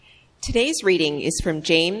Today's reading is from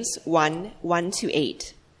James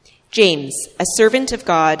 1:1-8. James, a servant of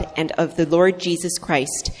God and of the Lord Jesus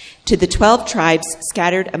Christ, to the 12 tribes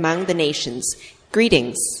scattered among the nations,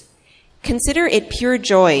 greetings. Consider it pure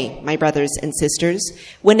joy, my brothers and sisters,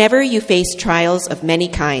 whenever you face trials of many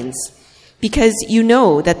kinds, because you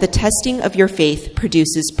know that the testing of your faith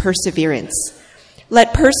produces perseverance.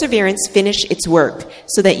 Let perseverance finish its work,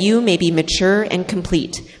 so that you may be mature and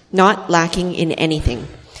complete, not lacking in anything.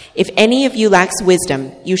 If any of you lacks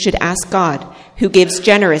wisdom, you should ask God, who gives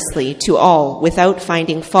generously to all without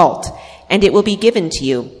finding fault, and it will be given to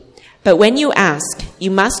you. But when you ask,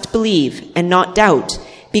 you must believe and not doubt,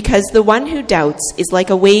 because the one who doubts is like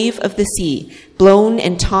a wave of the sea, blown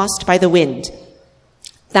and tossed by the wind.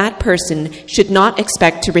 That person should not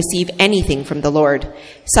expect to receive anything from the Lord.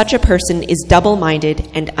 Such a person is double-minded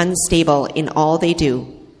and unstable in all they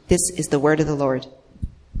do. This is the word of the Lord.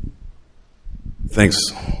 Thanks.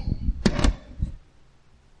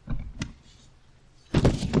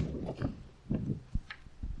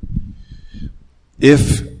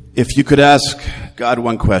 If you could ask God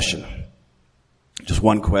one question, just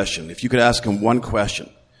one question, if you could ask him one question,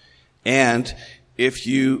 and if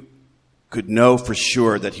you could know for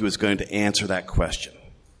sure that he was going to answer that question,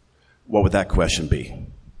 what would that question be?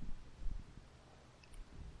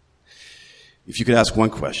 If you could ask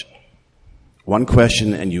one question,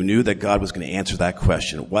 and you knew that God was going to answer that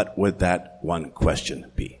question, what would that one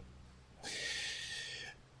question be?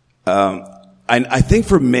 I think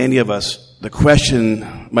for many of us, the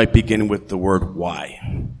question might begin with the word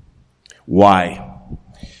why. Why?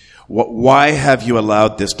 Why have you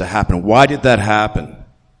allowed this to happen? Why did that happen?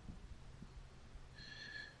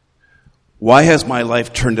 Why has my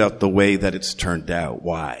life turned out the way that it's turned out?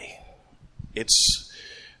 Why?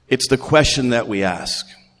 It's the question that we ask.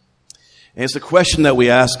 And it's the question that we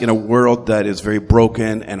ask in a world that is very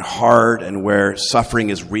broken and hard and where suffering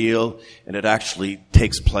is real and it actually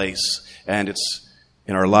takes place and it's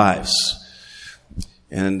in our lives.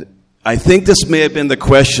 And I think this may have been the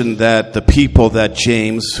question that the people that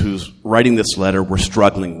James, who's writing this letter, were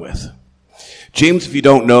struggling with. James, if you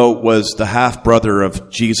don't know, was the half-brother of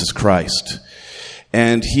Jesus Christ.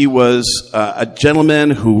 And he was a gentleman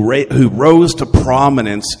who rose to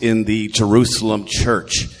prominence in the Jerusalem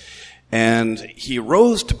church. And he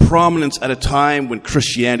rose to prominence at a time when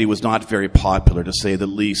Christianity was not very popular, to say the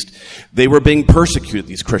least. They were being persecuted,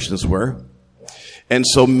 these Christians were. And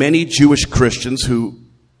so many Jewish Christians who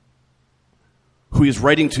he's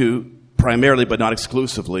writing to primarily, but not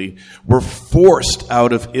exclusively, were forced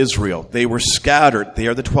out of Israel. They were scattered. They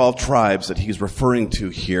are the 12 tribes that he's referring to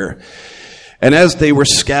here. And as they were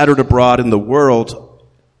scattered abroad in the world,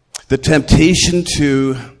 the temptation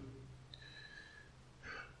to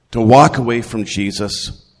walk away from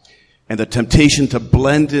Jesus and the temptation to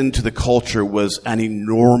blend into the culture was an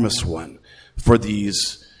enormous one for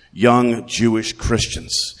these young Jewish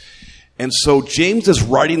Christians. And so James is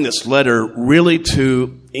writing this letter really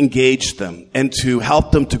to engage them and to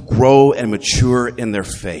help them to grow and mature in their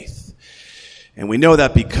faith. And we know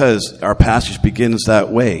that because our passage begins that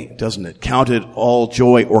way, doesn't it? Count it all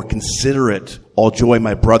joy, or consider it all joy,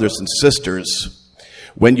 my brothers and sisters,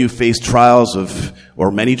 when you face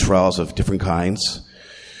many trials of different kinds,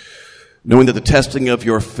 knowing that the testing of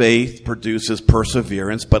your faith produces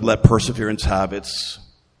perseverance, but let perseverance have its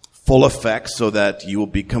full effect so that you will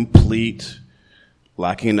be complete,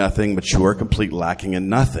 lacking in nothing, mature, complete, lacking in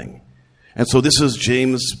nothing. And so this is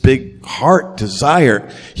James' big heart desire.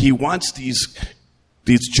 He wants these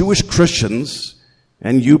Jewish Christians,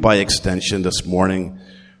 and you by extension this morning,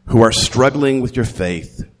 who are struggling with your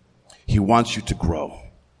faith, he wants you to grow.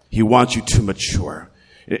 He wants you to mature.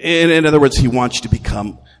 In other words, he wants you to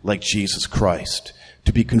become like Jesus Christ,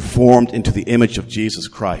 to be conformed into the image of Jesus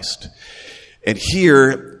Christ. And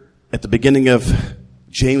here, at the beginning of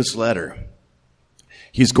James' letter,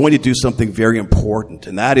 he's going to do something very important,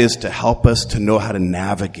 and that is to help us to know how to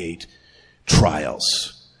navigate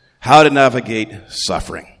trials, how to navigate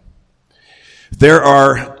suffering. There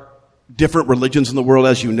are different religions in the world,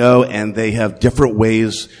 as you know, and they have different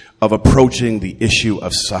ways of approaching the issue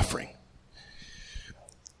of suffering.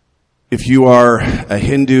 If you are a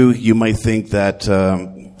Hindu, you might think that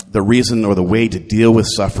the reason or the way to deal with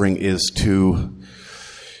suffering is to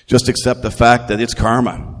just accept the fact that it's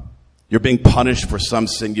karma. You're being punished for some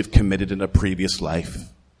sin you've committed in a previous life.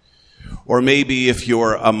 Or maybe if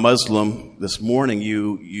you're a Muslim this morning,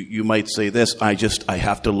 you might say this, I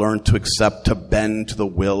have to learn to bend to the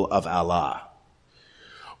will of Allah.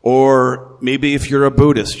 Or maybe if you're a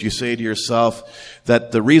Buddhist, you say to yourself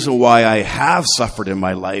that the reason why I have suffered in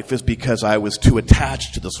my life is because I was too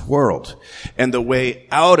attached to this world. And the way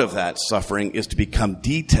out of that suffering is to become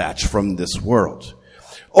detached from this world.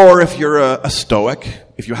 Or if you're a Stoic,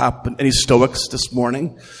 if you happen any Stoics this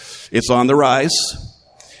morning, it's on the rise.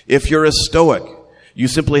 If you're a Stoic, you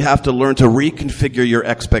simply have to learn to reconfigure your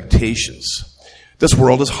expectations. This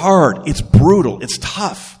world is hard. It's brutal. It's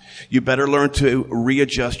tough. You better learn to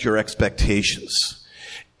readjust your expectations.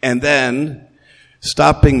 And then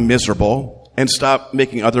stop being miserable and stop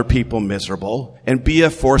making other people miserable and be a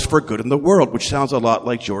force for good in the world, which sounds a lot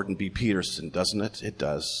like Jordan B. Peterson, doesn't it? It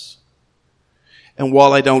does. And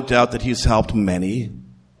while I don't doubt that he's helped many,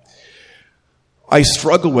 I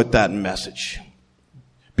struggle with that message.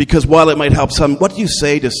 Because while it might help some, what do you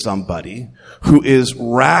say to somebody who is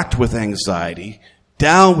racked with anxiety,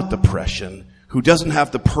 down with depression, who doesn't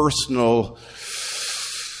have the personal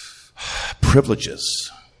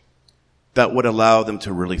privileges that would allow them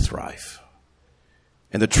to really thrive?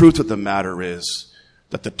 And the truth of the matter is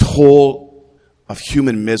that the toll of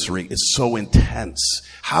human misery is so intense.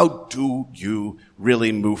 How do you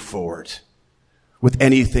really move forward with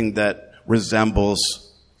anything that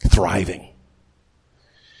resembles thriving?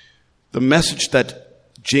 The message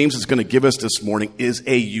that James is going to give us this morning is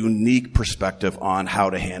a unique perspective on how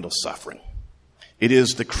to handle suffering. It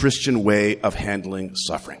is the Christian way of handling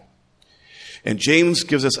suffering. And James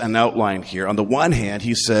gives us an outline here. On the one hand,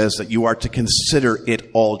 he says that you are to consider it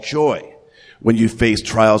all joy when you face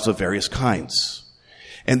trials of various kinds.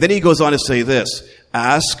 And then he goes on to say this: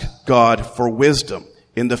 ask God for wisdom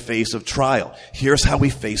in the face of trial. Here's how we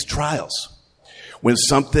face trials. When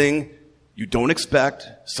something you don't expect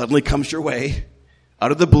suddenly comes your way,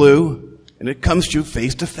 out of the blue, and it comes to you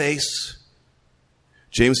face to face,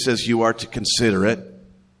 James says you are to consider it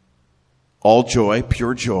all joy,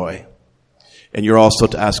 pure joy, and you're also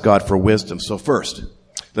to ask God for wisdom. So first,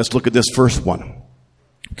 let's look at this first one.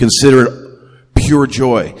 Consider it pure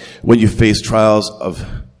joy when you face trials of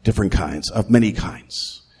different kinds, of many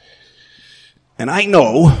kinds. And I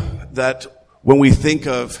know that when we think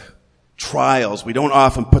of trials, we don't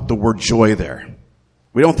often put the word joy there.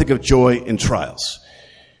 We don't think of joy in trials.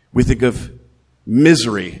 We think of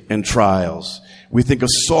misery in trials. We think of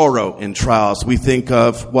sorrow in trials. We think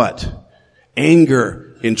of what?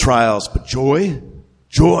 Anger in trials. But joy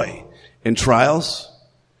in trials.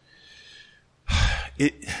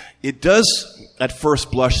 It does at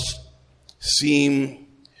first blush seem,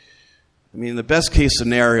 in the best case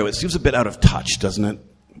scenario, it seems a bit out of touch, doesn't it,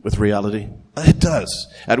 with reality? It does.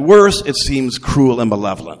 At worst, it seems cruel and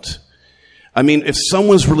malevolent. If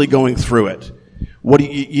someone's really going through it,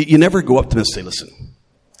 you never go up to them and say, listen,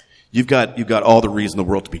 you've got all the reason in the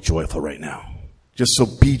world to be joyful right now. Just so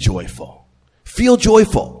be joyful. Feel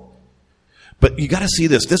joyful. But you got to see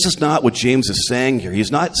this. This is not what James is saying here.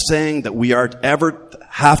 He's not saying that we are ever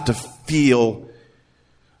have to feel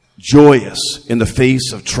joyous in the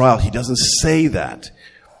face of trial. He doesn't say that.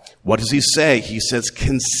 What does he say? He says,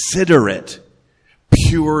 consider it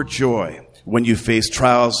pure joy when you face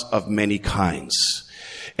trials of many kinds.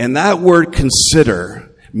 And that word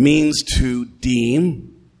consider means to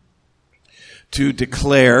deem, to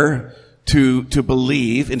declare, to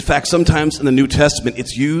believe. In fact, sometimes in the New Testament,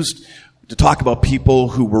 it's used to talk about people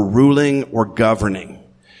who were ruling or governing.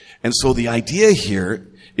 And so the idea here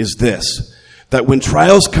is this, that when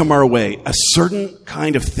trials come our way, a certain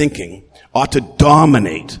kind of thinking ought to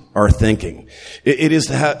dominate our thinking. It is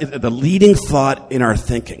to have the leading thought in our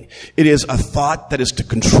thinking. It is a thought that is to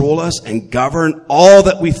control us and govern all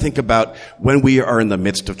that we think about when we are in the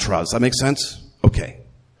midst of trials. Does that make sense? Okay.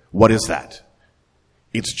 What is that?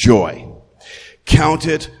 It's joy. Count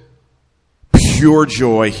it pure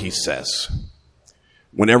joy, he says.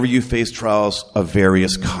 Whenever you face trials of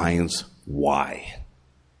various kinds, why?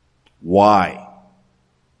 Why?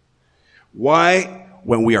 Why,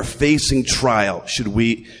 when we are facing trial, should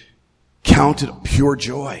we count it pure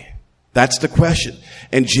joy? That's the question.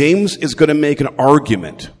 And James is going to make an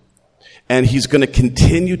argument. And he's going to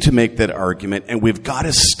continue to make that argument. And we've got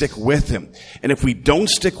to stick with him. And if we don't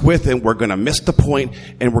stick with him, we're going to miss the point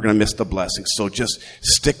and we're going to miss the blessing. So just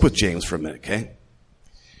stick with James for a minute, okay?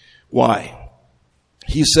 Why?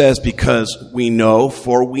 He says, because we know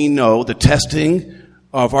the testing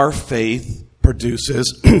of our faith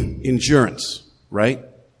produces endurance, right?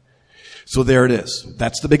 So there it is.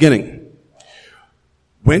 That's the beginning.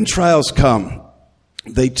 When trials come,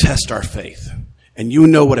 they test our faith. And you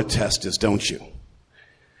know what a test is, don't you?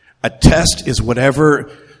 A test is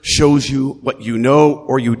whatever shows you what you know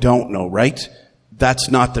or you don't know, right?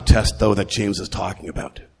 That's not the test, though, that James is talking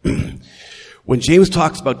about. When James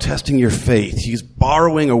talks about testing your faith, he's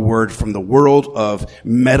borrowing a word from the world of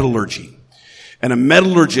metallurgy. And a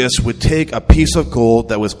metallurgist would take a piece of gold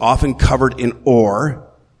that was often covered in ore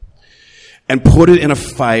and put it in a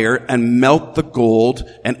fire and melt the gold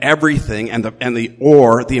and everything, and the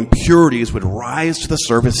ore, the impurities would rise to the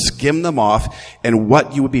surface, skim them off, and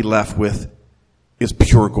what you would be left with is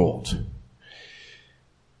pure gold.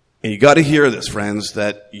 And you got to hear this, friends,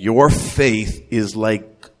 that your faith is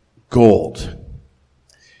like gold.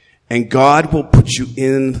 And God will put you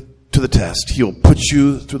into the test. He'll put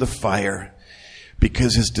you through the fire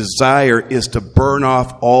because his desire is to burn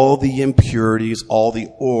off all the impurities, all the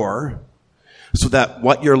ore, so that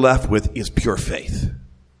what you're left with is pure faith.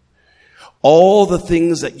 All the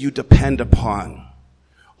things that you depend upon,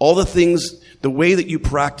 all the things, the way that you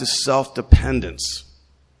practice self-dependence,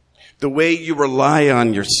 the way you rely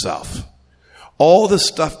on yourself, all the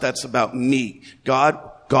stuff that's about me, God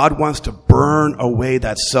wants to burn away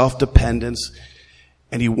that self-dependence,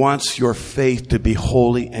 and he wants your faith to be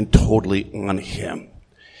wholly and totally on him.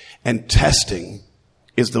 And testing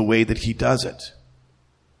is the way that he does it.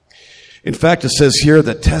 In fact, it says here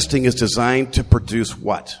that testing is designed to produce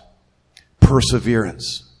what?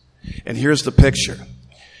 Perseverance. And here's the picture.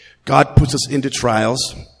 God puts us into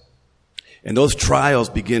trials, and those trials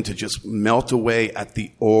begin to just melt away at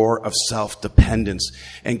the ore of self-dependence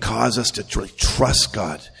and cause us to really trust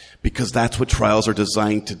God, because that's what trials are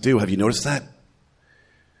designed to do. Have you noticed that?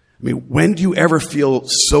 I mean, when do you ever feel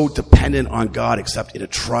so dependent on God except in a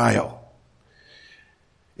trial?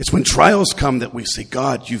 It's when trials come that we say,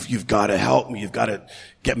 God, you've got to help me. You've got to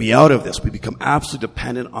get me out of this. We become absolutely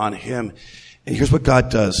dependent on him. And here's what God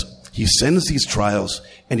does. He sends these trials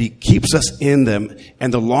and he keeps us in them.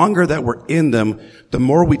 And the longer that we're in them, the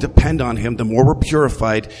more we depend on him, the more we're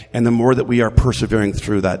purified, and the more that we are persevering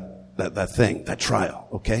through that trial.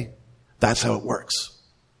 Okay? That's how it works.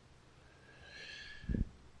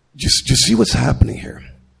 Do you see what's happening here?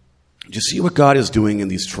 Do you see what God is doing in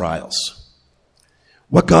these trials?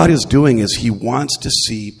 What God is doing is he wants to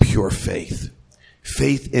see pure faith.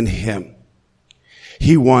 Faith in him.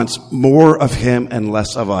 He wants more of him and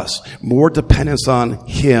less of us. More dependence on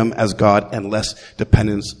him as God and less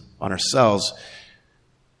dependence on ourselves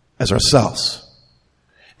as ourselves.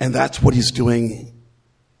 And that's what he's doing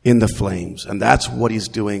in the flames. And that's what he's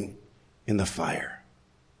doing in the fire.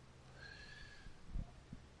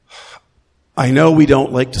 I know we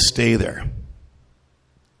don't like to stay there.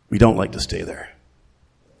 We don't like to stay there.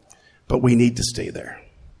 But we need to stay there.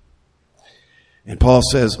 And Paul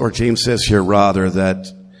says, or James says here rather,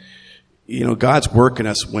 that, God's working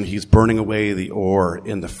us when he's burning away the ore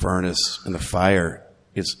in the furnace and the fire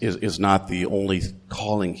is not the only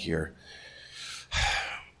calling here.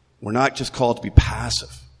 We're not just called to be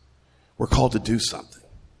passive. We're called to do something.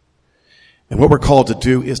 And what we're called to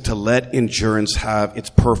do is to let endurance have its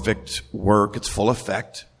perfect work, its full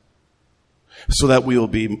effect, so that we will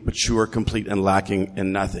be mature, complete, and lacking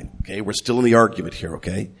in nothing. Okay? We're still in the argument here,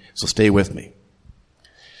 okay? So stay with me.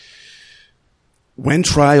 When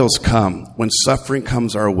trials come, when suffering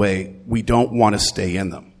comes our way, we don't want to stay in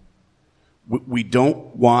them. We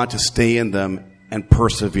don't want to stay in them and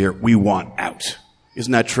persevere. We want out.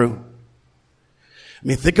 Isn't that true? I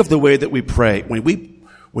mean, think of the way that we pray.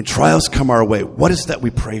 When trials come our way, what is that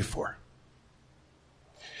we pray for?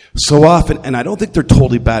 So often, and I don't think they're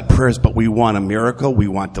totally bad prayers, but we want a miracle. We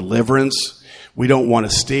want deliverance. We don't want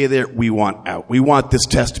to stay there. We want out. We want this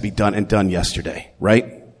test to be done and done yesterday,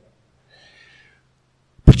 right?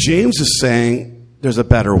 But James is saying there's a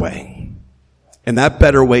better way. And that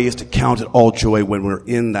better way is to count it all joy when we're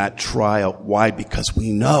in that trial. Why? Because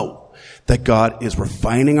we know that God is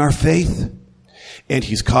refining our faith, and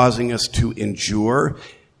he's causing us to endure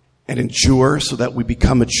and endure so that we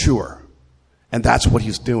become mature. And that's what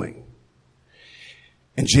he's doing.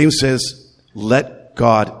 And James says, let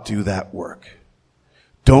God do that work.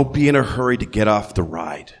 Don't be in a hurry to get off the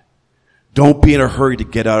ride. Don't be in a hurry to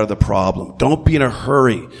get out of the problem. Don't be in a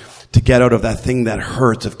hurry to get out of that thing that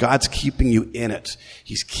hurts. If God's keeping you in it,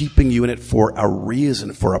 he's keeping you in it for a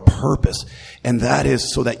reason, for a purpose. And that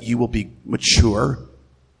is so that you will be mature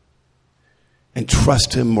and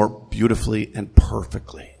trust him more beautifully and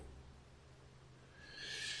perfectly.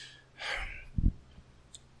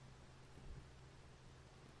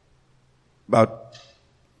 About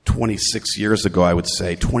 26 years ago, I would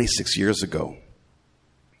say, 26 years ago,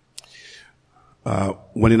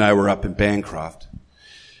 Wendy and I were up in Bancroft.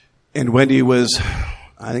 And Wendy was,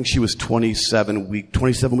 I think she was 27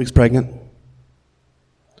 weeks pregnant.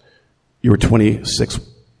 You were 26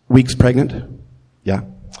 weeks pregnant? Yeah.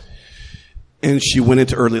 And she went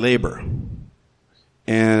into early labor.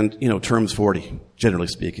 And, term's 40, generally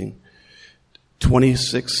speaking.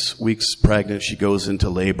 26 weeks pregnant, she goes into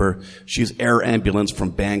labor. She's air ambulance from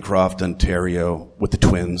Bancroft, Ontario, with the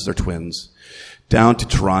twins. They're twins. Down to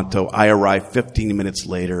Toronto. I arrived 15 minutes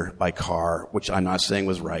later by car, which I'm not saying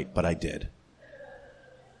was right, but I did.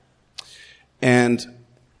 And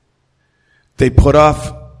they put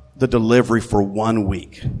off the delivery for 1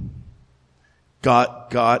 week. Got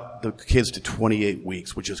the kids to 28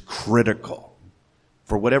 weeks, which is critical.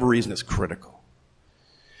 For whatever reason, it's critical.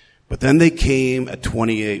 But then they came at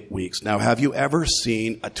 28 weeks. Now, have you ever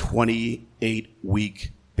seen a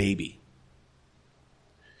 28-week baby?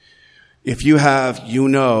 If you have, you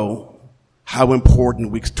know how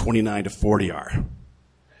important weeks 29 to 40 are.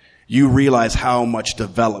 You realize how much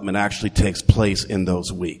development actually takes place in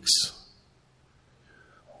those weeks.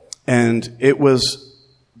 And it was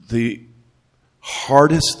the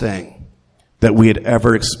hardest thing that we had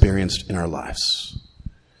ever experienced in our lives.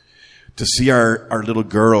 To see our little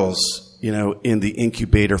girls, in the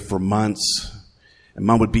incubator for months, and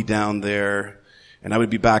Mom would be down there, and I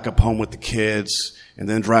would be back up home with the kids, and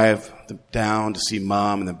then drive them down to see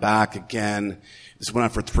Mom, and then back again. This went on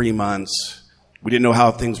for 3 months. We didn't know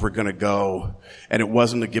how things were going to go, and it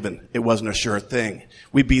wasn't a given. It wasn't a sure thing.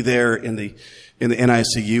 We'd be there in the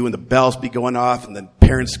NICU, and the bells be going off, and then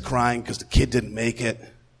parents crying because the kid didn't make it.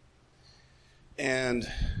 And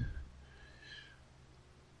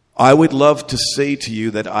I would love to say to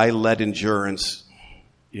you that I let endurance,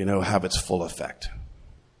 have its full effect.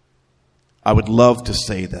 I would love to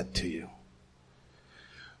say that to you.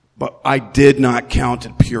 But I did not count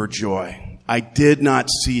it pure joy. I did not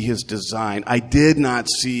see his design. I did not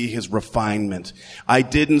see his refinement. I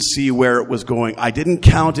didn't see where it was going. I didn't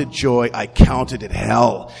count it joy. I counted it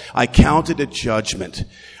hell. I counted it judgment.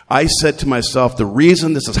 I said to myself, the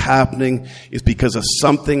reason this is happening is because of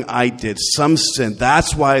something I did, some sin.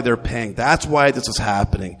 That's why they're paying. That's why this is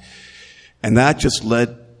happening. And that just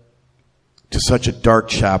led to such a dark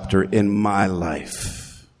chapter in my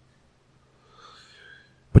life.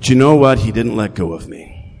 But you know what? He didn't let go of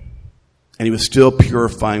me. And he was still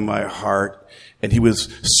purifying my heart. And he was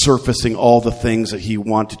surfacing all the things that he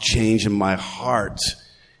wanted to change in my heart.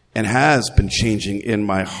 And has been changing in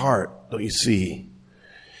my heart. Don't you see?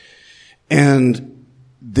 And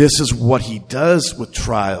this is what he does with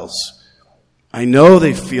trials. I know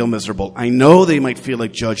they feel miserable. I know they might feel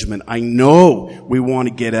like judgment. I know we want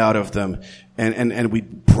to get out of them. And we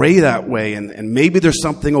pray that way. And maybe there's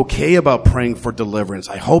something okay about praying for deliverance.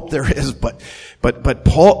 I hope there is. But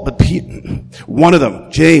one of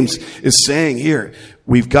them, James, is saying here,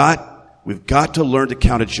 we've got to learn to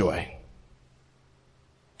count it joy.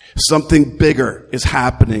 Something bigger is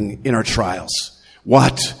happening in our trials.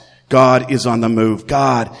 What? God is on the move.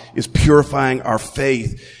 God is purifying our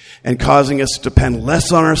faith and causing us to depend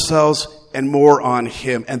less on ourselves and more on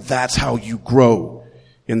him. And that's how you grow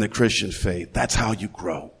in the Christian faith. That's how you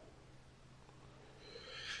grow.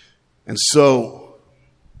 And so,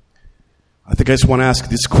 I think I just want to ask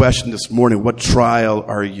this question this morning. What trial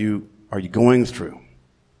are you going through?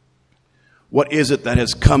 What is it that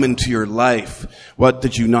has come into your life? What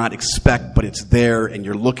did you not expect, but it's there and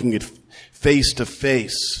you're looking at face to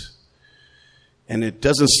face? And it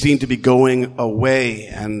doesn't seem to be going away.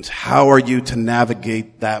 And how are you to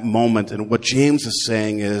navigate that moment? And what James is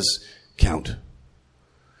saying is, count.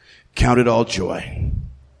 Count it all joy.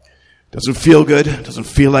 Doesn't feel good. Doesn't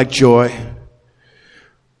feel like joy.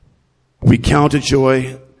 We count it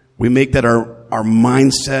joy. We make that our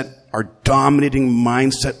mindset, our dominating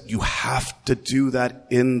mindset. You have to do that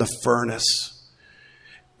in the furnace.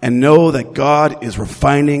 And know that God is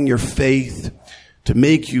refining your faith to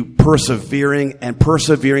make you persevering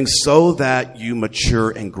so that you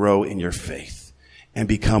mature and grow in your faith and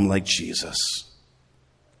become like Jesus.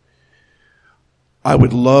 I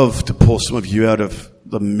would love to pull some of you out of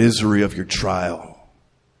the misery of your trial.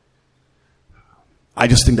 I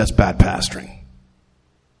just think that's bad pastoring.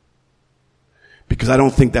 Because I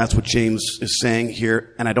don't think that's what James is saying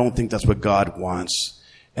here, and I don't think that's what God wants.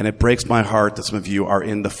 And it breaks my heart that some of you are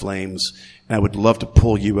in the flames. And I would love to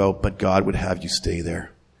pull you out, but God would have you stay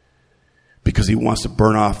there. Because he wants to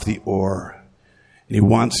burn off the ore. And he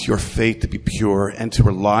wants your faith to be pure and to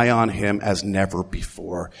rely on him as never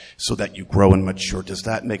before so that you grow and mature. Does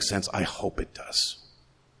that make sense? I hope it does.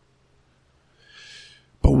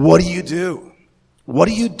 But what do you do? What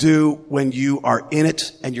do you do when you are in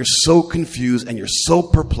it and you're so confused and you're so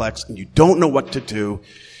perplexed and you don't know what to do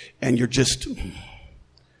and you're just...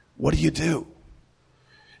 What do you do?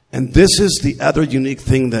 And this is the other unique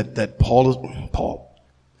thing that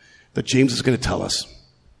James is going to tell us.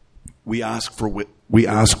 We ask for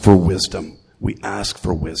wisdom. we ask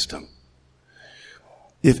for wisdom.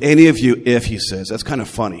 If any of you, he says, that's kind of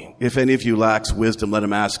funny. If any of you lacks wisdom, let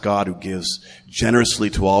him ask God, who gives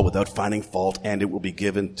generously to all without finding fault, and it will be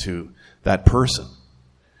given to that person.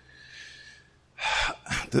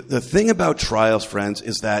 The thing about trials, friends,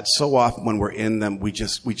 is that so often when we're in them, we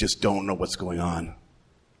just don't know what's going on.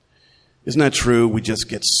 Isn't that true? We just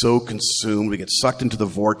get so consumed. We get sucked into the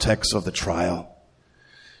vortex of the trial.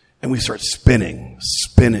 And we start spinning.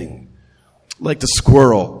 Like the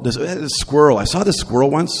squirrel. I saw this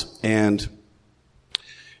squirrel once, and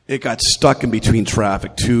it got stuck in between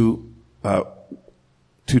traffic. One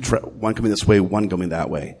coming this way, one going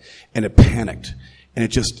that way. And it panicked. And it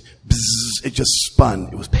just spun.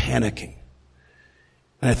 It was panicking.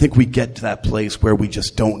 And I think we get to that place where we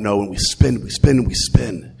just don't know, and we spin.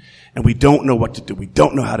 And we don't know what to do. We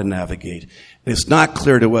don't know how to navigate. And it's not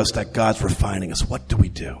clear to us that God's refining us. What do we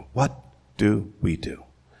do? What do we do?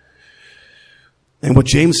 And what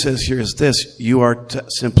James says here is this: you are to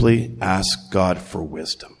simply ask God for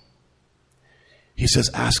wisdom. He says,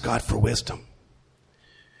 ask God for wisdom.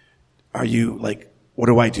 Are you like, what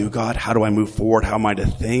do I do, God? How do I move forward? How am I to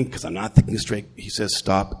think? Because I'm not thinking straight. He says,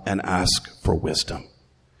 stop and ask for wisdom.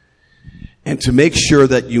 And to make sure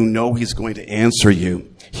that you know he's going to answer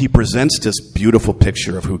you, he presents this beautiful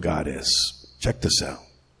picture of who God is. Check this out.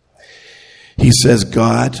 He says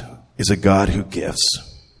God is a God who gives,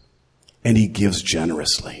 and he gives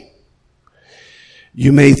generously.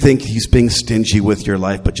 You may think he's being stingy with your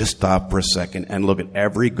life, but just stop for a second and look at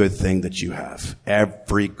every good thing that you have.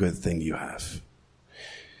 Every good thing you have.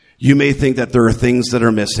 You may think that there are things that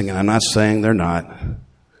are missing, and I'm not saying they're not,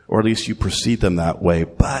 or at least you perceive them that way,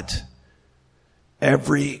 but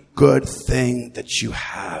every good thing that you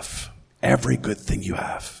have,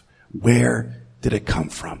 where did it come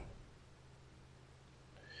from?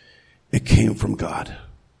 It came from God.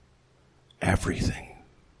 Everything.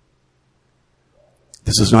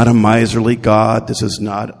 This is not a miserly God. This is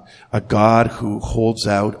not a God who holds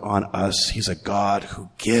out on us. He's a God who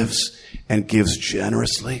gives, and gives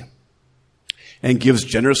generously. And gives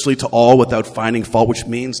generously to all without finding fault, which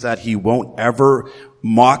means that he won't ever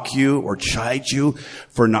mock you or chide you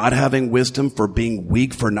for not having wisdom, for being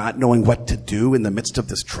weak, for not knowing what to do in the midst of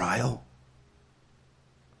this trial.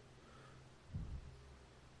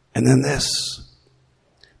 And then this,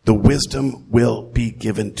 the wisdom will be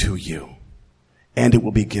given to you, and it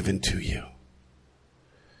will be given to you.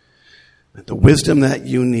 The wisdom that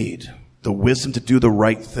you need, the wisdom to do the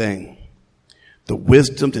right thing, the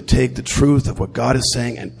wisdom to take the truth of what God is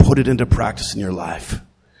saying and put it into practice in your life.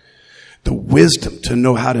 The wisdom to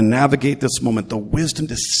know how to navigate this moment. The wisdom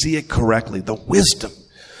to see it correctly. The wisdom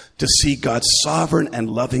to see God's sovereign and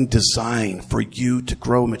loving design for you to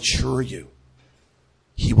grow, mature you.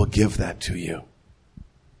 He will give that to you.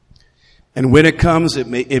 And when it comes, it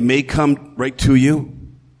may come right to you.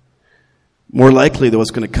 More likely, though,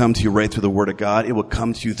 it's going to come to you right through the Word of God. It will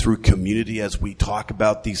come to you through community as we talk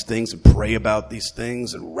about these things and pray about these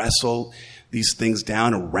things and wrestle these things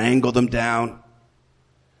down and wrangle them down.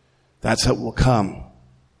 That's how it will come,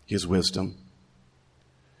 his wisdom.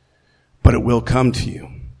 But it will come to you.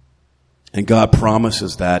 And God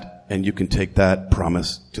promises that, and you can take that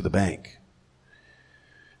promise to the bank.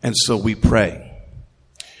 And so we pray.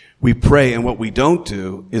 We pray, and what we don't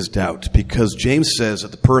do is doubt, because James says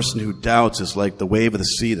that the person who doubts is like the wave of the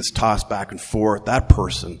sea that's tossed back and forth. That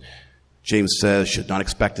person, James says, should not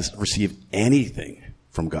expect to receive anything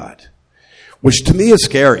from God, which to me is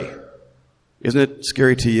scary. Isn't it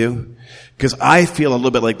scary to you? Because I feel a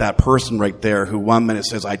little bit like that person right there who one minute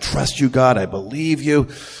says, I trust you, God, I believe you.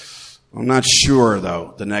 I'm not sure,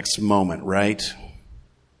 though, the next moment, right?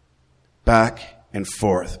 Back and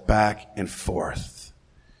forth, back and forth.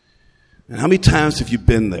 And how many times have you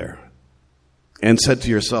been there and said to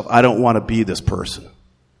yourself, I don't want to be this person?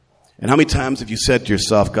 And how many times have you said to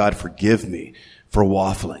yourself, God, forgive me for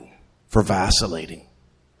waffling, for vacillating?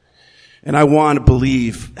 And I want to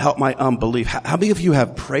believe, help my unbelief. How many of you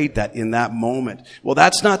have prayed that in that moment? Well,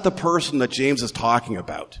 that's not the person that James is talking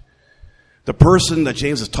about. The person that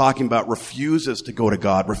James is talking about refuses to go to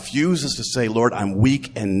God, refuses to say, Lord, I'm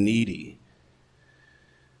weak and needy.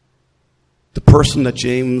 The person that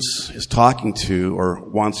James is talking to or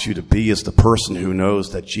wants you to be is the person who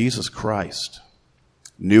knows that Jesus Christ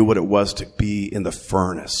knew what it was to be in the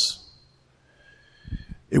furnace.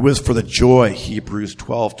 It was for the joy, Hebrews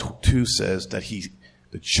 12:2 says, that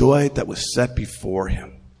the joy that was set before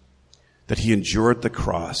him, that he endured the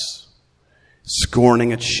cross,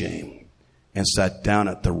 scorning its shame, and sat down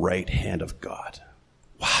at the right hand of God.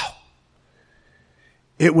 Wow.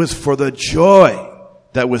 It was for the joy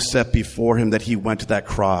that was set before him that he went to that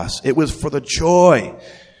cross. It was for the joy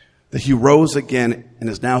that he rose again and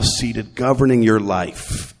is now seated, governing your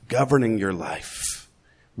life. Governing your life.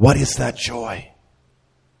 What is that joy?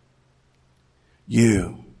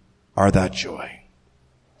 You are that joy.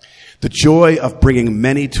 The joy of bringing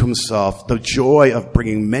many to himself. The joy of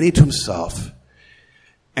bringing many to himself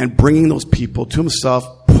and bringing those people to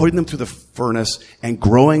himself, putting them through the furnace and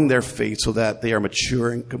growing their faith so that they are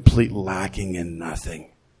maturing, complete, lacking in nothing.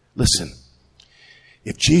 Listen,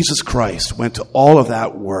 if Jesus Christ went to all of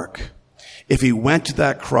that work, if he went to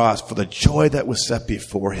that cross for the joy that was set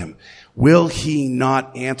before him, will he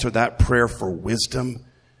not answer that prayer for wisdom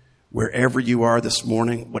wherever you are this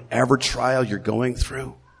morning, whatever trial you're going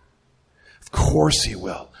through? Of course he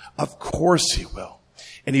will. Of course he will.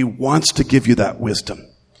 And he wants to give you that wisdom.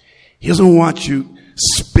 He doesn't want you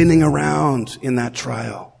spinning around in that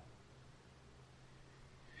trial.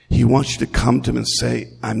 He wants you to come to him and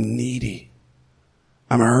say, I'm needy.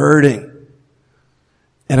 I'm hurting.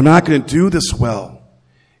 And I'm not going to do this well.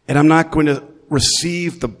 And I'm not going to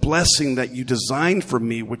receive the blessing that you designed for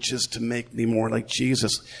me, which is to make me more like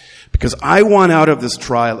Jesus. Because I want out of this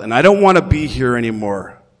trial and I don't want to be here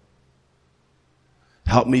anymore.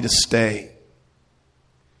 Help me to stay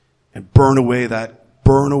and burn away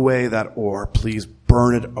that ore. Please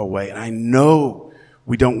burn it away. And I know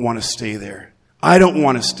we don't want to stay there. I don't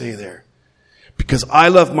want to stay there because I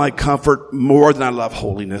love my comfort more than I love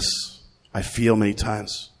holiness. I feel many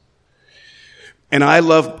times. And I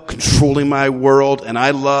love controlling my world, and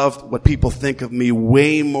I love what people think of me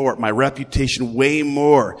way more, my reputation way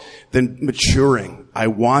more than maturing. I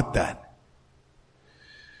want that.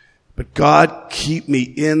 But God, keep me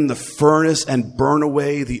in the furnace and burn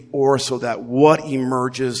away the ore so that what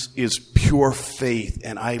emerges is pure faith,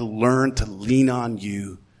 and I learn to lean on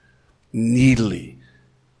you needily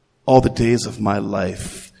all the days of my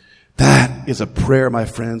life. That is a prayer, my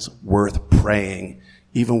friends, worth praying,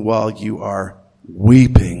 even while you are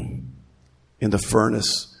weeping in the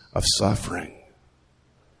furnace of suffering.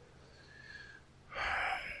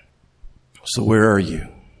 So where are you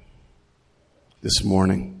this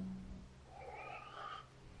morning?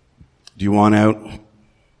 Do you want out? I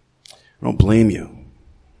don't blame you.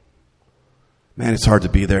 Man, it's hard to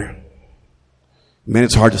be there. Man,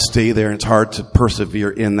 it's hard to stay there. It's hard to persevere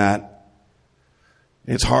in that.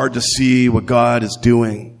 It's hard to see what God is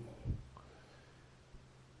doing.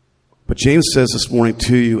 But James says this morning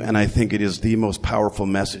to you, and I think it is the most powerful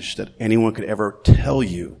message that anyone could ever tell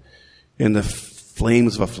you in the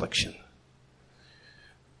flames of affliction.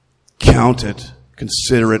 Count it,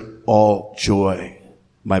 consider it all joy,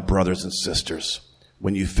 my brothers and sisters,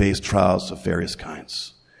 when you face trials of various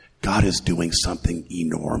kinds. God is doing something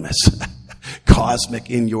enormous, cosmic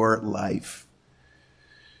in your life.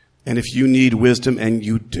 And if you need wisdom, and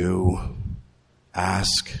you do,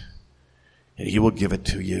 ask, and he will give it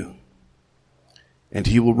to you. And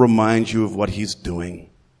he will remind you of what he's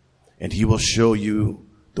doing. And he will show you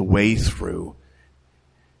the way through.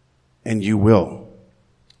 And you will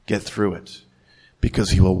get through it.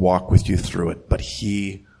 Because he will walk with you through it. But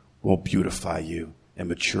he will beautify you and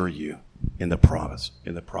mature you in the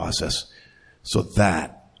process. So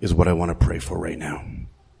that is what I want to pray for right now.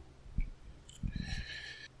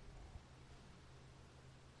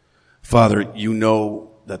 Father, you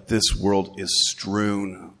know that this world is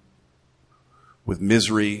strewn with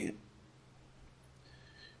misery.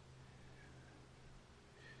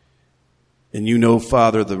 And you know,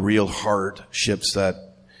 Father, the real hardships that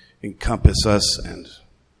encompass us and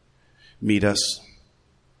meet us.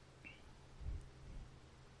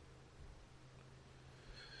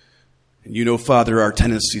 And you know, Father, our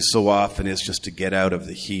tendency so often is just to get out of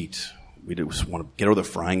the heat. We just want to get out of the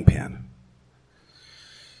frying pan.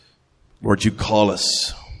 Lord, you call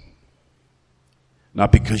us.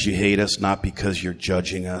 Not because you hate us, not because you're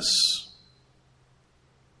judging us.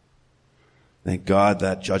 Thank God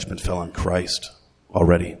that judgment fell on Christ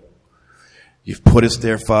already. You've put us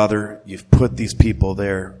there, Father. You've put these people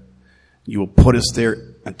there. You will put us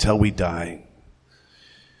there until we die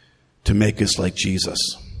to make us like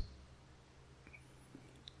Jesus.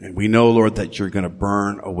 And we know, Lord, that you're going to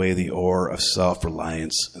burn away the ore of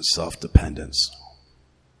self-reliance and self-dependence.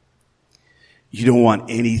 You don't want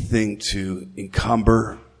anything to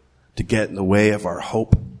encumber, to get in the way of our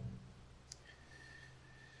hope.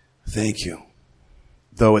 Thank you.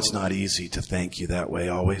 Though it's not easy to thank you that way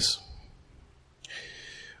always.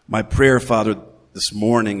 My prayer, Father, this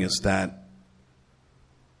morning is that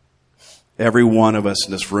every one of us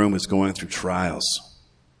in this room is going through trials,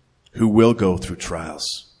 who will go through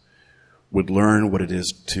trials, would learn what it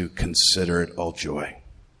is to consider it all joy.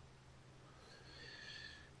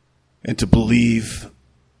 and to believe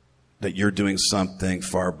that you're doing something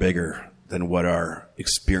far bigger than what our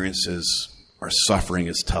experiences, our suffering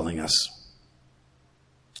is telling us.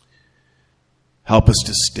 Help us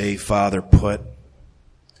to stay, Father, put,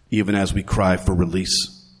 even as we cry for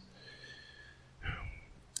release.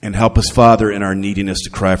 And help us, Father, in our neediness to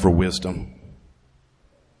cry for wisdom.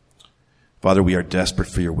 Father, we are desperate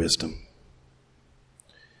for your wisdom.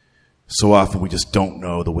 So often we just don't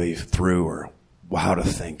know the way through or how to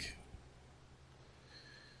think.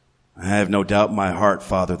 I have no doubt in my heart,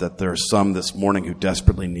 Father, that there are some this morning who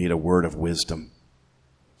desperately need a word of wisdom.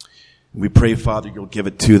 We pray, Father, you'll give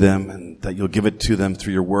it to them, and that you'll give it to them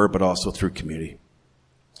through your word, but also through community.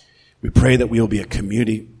 We pray that we'll be a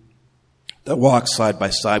community that walks side by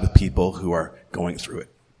side with people who are going through it.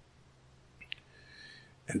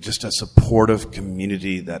 And just a supportive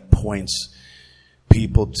community that points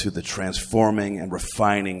people to the transforming and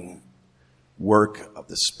refining work of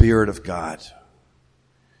the Spirit of God.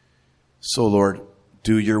 So, Lord,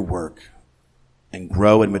 do your work and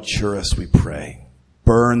grow and mature us, we pray.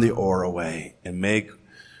 Burn the ore away and make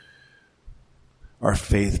our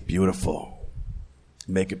faith beautiful.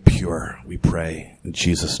 Make it pure, we pray. In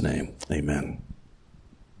Jesus' name, amen.